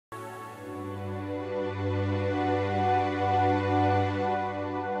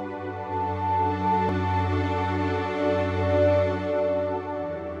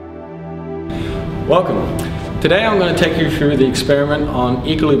Welcome. Today I'm going to take you through the experiment on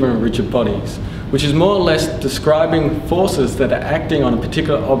equilibrium of rigid bodies, which is more or less describing forces that are acting on a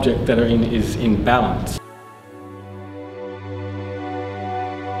particular object that is in balance.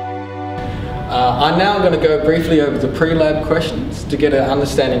 I'm now going to go briefly over the pre-lab questions to get an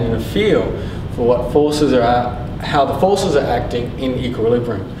understanding and a feel for what forces are, how the forces are acting in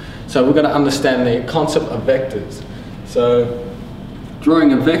equilibrium. So we're going to understand the concept of vectors. So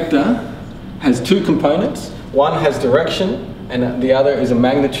drawing a vector has two components. One has direction and the other is a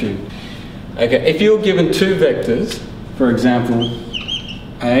magnitude. Okay, if you're given two vectors, for example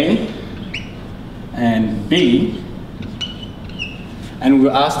A and B, and we're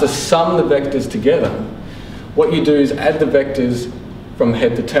asked to sum the vectors together, what you do is add the vectors from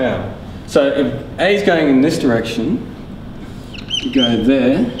head to tail. So if A is going in this direction, you go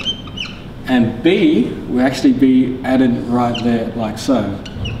there, and B will actually be added right there like so.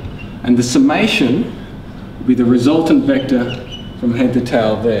 And the summation will be the resultant vector from head to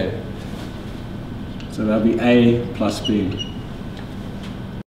tail there. So that'll be A plus B.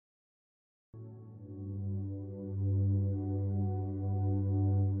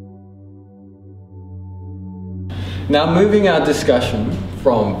 Now moving our discussion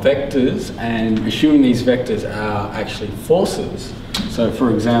from vectors and assuming these vectors are actually forces. So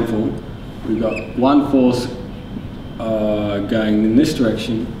for example, we've got one force going in this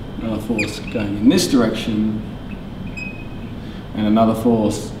direction, another force going in this direction, and another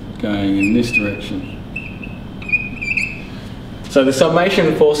force going in this direction. So the summation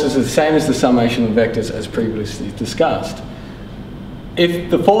of forces is the same as the summation of vectors as previously discussed. If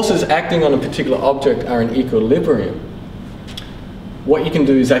the forces acting on a particular object are in equilibrium, what you can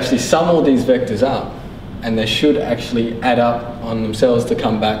do is actually sum all these vectors up, and they should actually add up on themselves to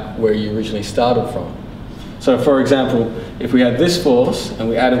come back where you originally started from. So for example, if we had this force and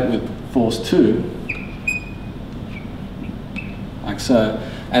we add it with force 2, like so,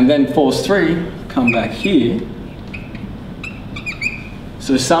 and then force 3 come back here,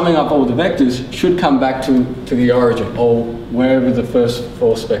 so summing up all the vectors should come back to the origin, or wherever the first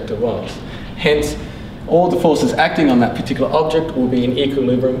force vector was. Hence, all the forces acting on that particular object will be in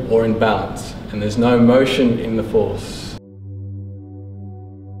equilibrium or in balance, and there's no motion in the force.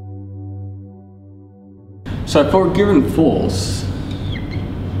 So for a given force,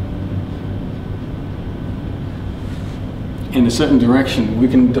 in a certain direction, we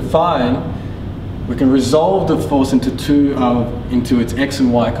can resolve the force into its x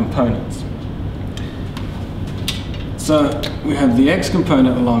and y components. So we have the x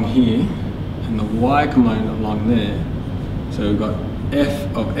component along here and the y component along there. So we've got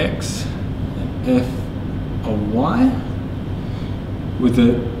f of x and f of y with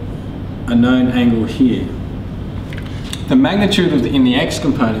a known angle here. The magnitude in the x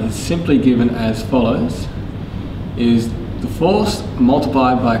component is simply given as follows, is the force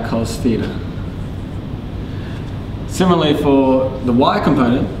multiplied by cos theta. Similarly for the y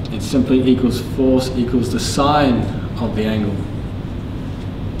component, it simply equals force equals the sine of the angle.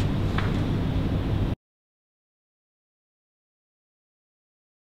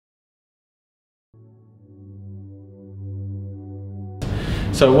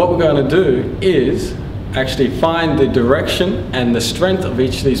 So what we're going to do is actually find the direction and the strength of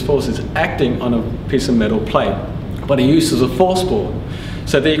each of these forces acting on a piece of metal plate, but it uses a force board.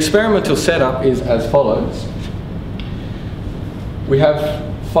 So the experimental setup is as follows. We have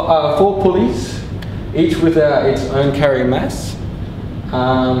 4 pulleys, each with its own carrying mass,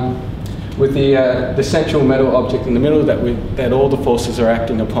 with the central metal object in the middle that all the forces are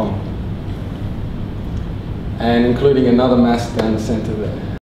acting upon, and including another mass down the center there.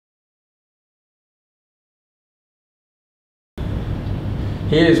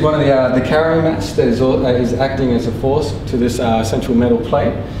 Here is one of the carrying mass that is acting as a force to this central metal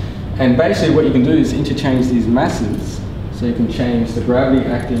plate. And basically what you can do is interchange these masses, so you can change the gravity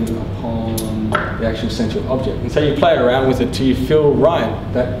acting upon the actual central object. And so you play around with it till you feel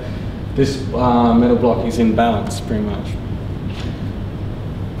right that this metal block is in balance, pretty much.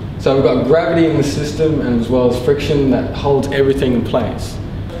 So we've got gravity in the system, and as well as friction that holds everything in place.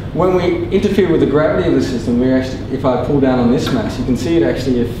 When we interfere with the gravity of the system, if I pull down on this mass, you can see it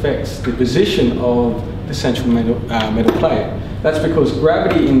actually affects the position of the central metal plate. That's because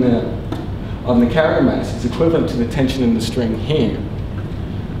gravity on the carrier mass is equivalent to the tension in the string here.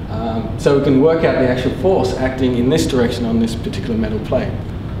 So we can work out the actual force acting in this direction on this particular metal plate.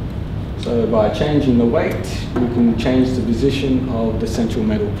 So by changing the weight, we can change the position of the central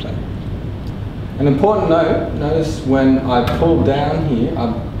metal plate. An important note, notice when I pull down here,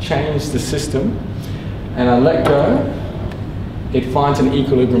 I've changed the system and I let go, it finds an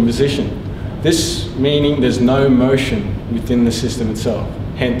equilibrium position. This meaning there's no motion within the system itself.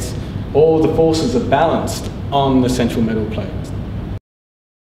 Hence, all the forces are balanced on the central metal plate.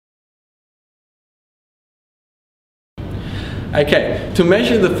 Okay, to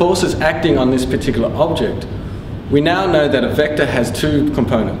measure the forces acting on this particular object, we now know that a vector has two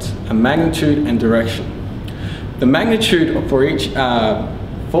components, a magnitude and direction. The magnitude for each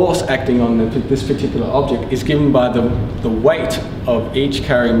force acting on this particular object is given by the weight of each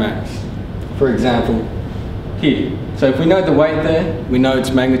carrying mass. For example, here. So if we know the weight there, we know its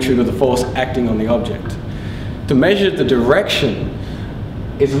magnitude of the force acting on the object. To measure the direction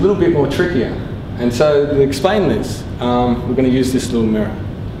is a little bit more trickier. And so to explain this, we're going to use this little mirror.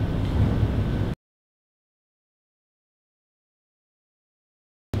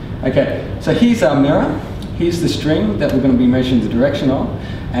 Okay, so here's our mirror. Here's the string that we're going to be measuring the direction of.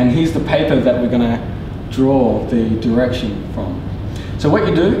 And here's the paper that we're going to draw the direction from. So what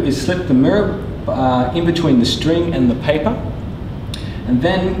you do is slip the mirror in between the string and the paper. And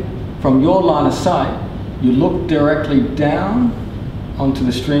then from your line of sight, you look directly down onto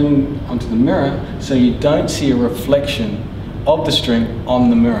the string, onto the mirror, so you don't see a reflection of the string on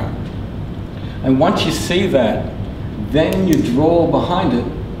the mirror. And once you see that, then you draw behind it,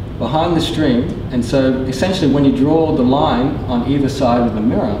 behind the string, and so essentially when you draw the line on either side of the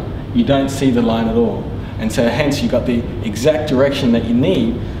mirror, you don't see the line at all. And so hence you've got the exact direction that you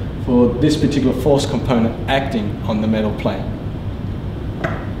need for this particular force component acting on the metal plate.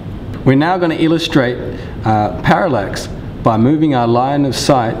 We're now going to illustrate parallax by moving our line of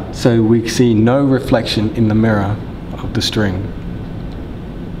sight so we see no reflection in the mirror of the string.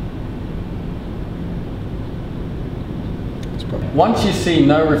 Once you see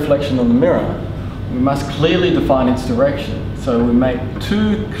no reflection on the mirror, we must clearly define its direction. So we make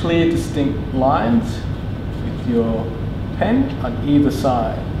two clear, distinct lines with your pen on either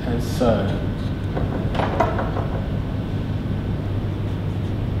side, as so.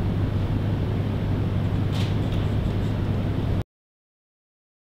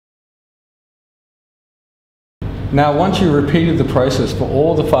 Now, once you've repeated the process for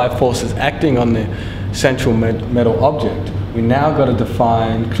all the 5 forces acting on the central metal object, we now got to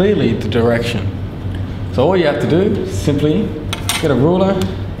define clearly the direction. So all you have to do is simply get a ruler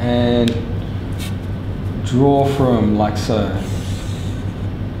and draw from like so.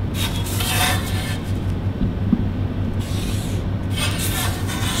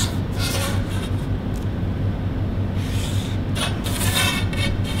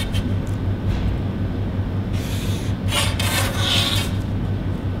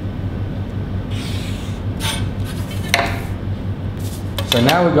 So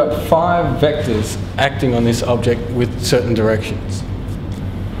now we've got 5 vectors acting on this object with certain directions.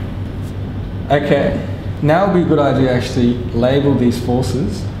 Okay, now would be a good idea to actually label these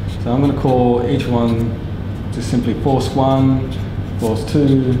forces. So I'm going to call each one just simply force 1, force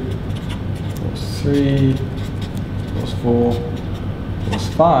 2, force 3, force 4, force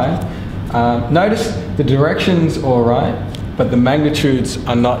 5. Notice the directions are all right, but the magnitudes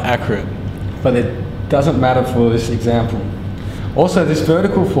are not accurate. But it doesn't matter for this example. Also, this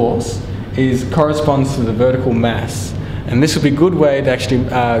vertical force corresponds to the vertical mass, and this would be a good way to actually,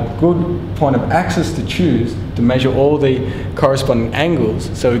 good point of axis to choose to measure all the corresponding angles,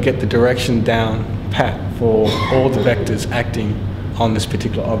 so we get the direction down pat for all the vectors acting on this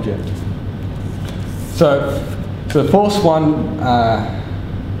particular object. So, the force 1,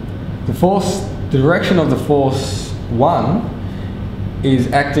 the direction of the force 1 is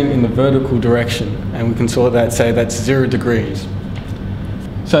acting in the vertical direction, and we can sort that, say that's 0 degrees.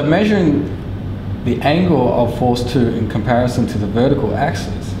 So measuring the angle of force 2 in comparison to the vertical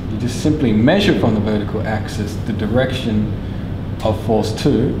axis, you just simply measure from the vertical axis the direction of force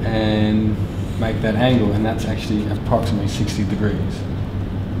 2 and make that angle, and that's actually approximately 60 degrees.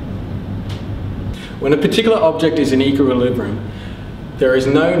 When a particular object is in equilibrium, there is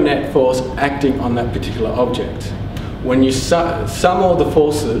no net force acting on that particular object. When you sum all the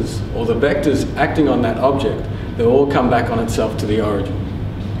forces, or the vectors acting on that object, they'll all come back on itself to the origin.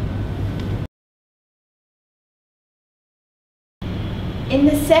 In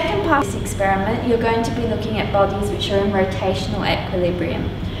the second part of this experiment, you're going to be looking at bodies which are in rotational equilibrium.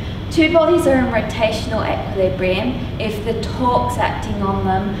 2 bodies are in rotational equilibrium if the torques acting on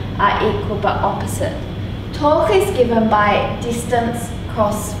them are equal but opposite. Torque is given by distance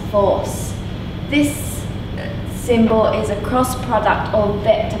cross force. This symbol is a cross product or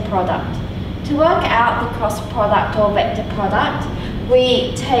vector product. To work out the cross product or vector product,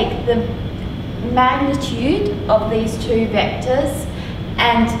 we take the magnitude of these 2 vectors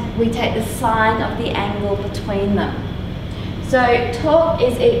and we take the sine of the angle between them. So torque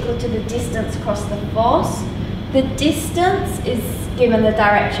is equal to the distance across the force. The distance is given the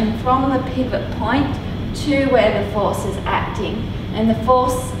direction from the pivot point to where the force is acting. And the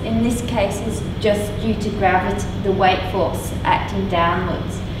force in this case is just due to gravity, the weight force acting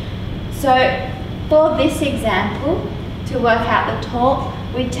downwards. So for this example, to work out the torque,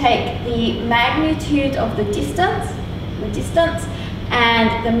 we take the magnitude of the distance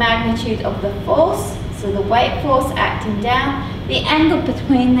and the magnitude of the force, so the weight force acting down. The angle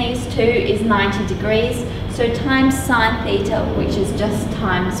between these two is 90 degrees, so times sine theta, which is just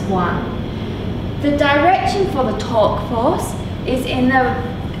times 1. The direction for the torque force is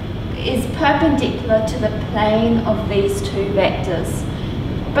perpendicular to the plane of these two vectors.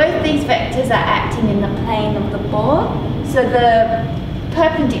 Both these vectors are acting in the plane of the board, so the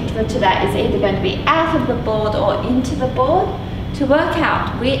perpendicular to that is either going to be out of the board or into the board. To work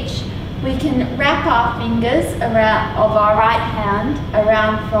out which, we can wrap our fingers around of our right hand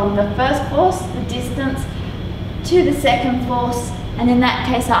around from the first force, the distance, to the second force, and in that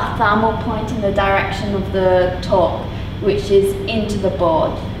case our thumb will point in the direction of the torque, which is into the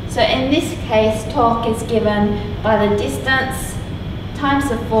board. So in this case, torque is given by the distance times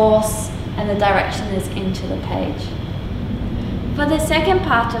the force, and the direction is into the page. For the second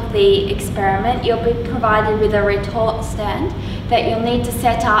part of the experiment, you'll be provided with a retort stand that you'll need to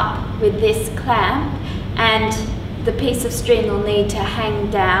set up with this clamp, and the piece of string will need to hang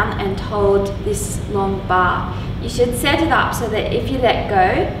down and hold this long bar. You should set it up so that if you let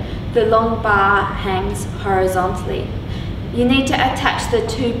go, the long bar hangs horizontally. You need to attach the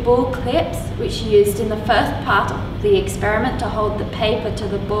two bull clips, which you used in the first part of the experiment to hold the paper to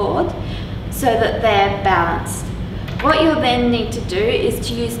the board, so that they're balanced. What you'll then need to do is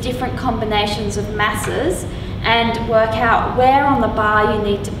to use different combinations of masses and work out where on the bar you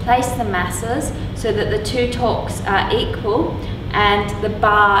need to place the masses so that the two torques are equal and the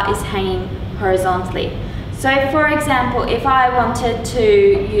bar is hanging horizontally. So for example, if I wanted to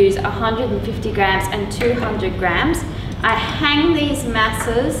use 150 grams and 200 grams, I hang these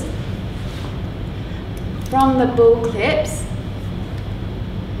masses from the bull clips.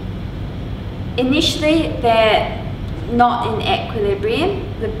 Initially, they're not in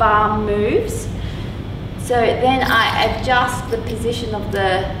equilibrium, the bar moves. So then I adjust the position of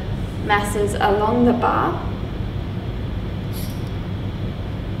the masses along the bar.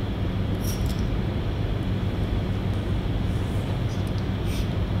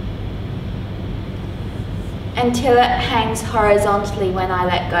 Until it hangs horizontally when I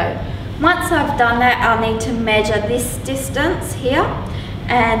let go. Once I've done that, I'll need to measure this distance here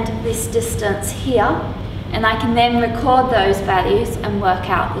and this distance here, and I can then record those values and work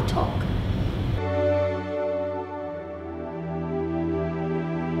out the torque.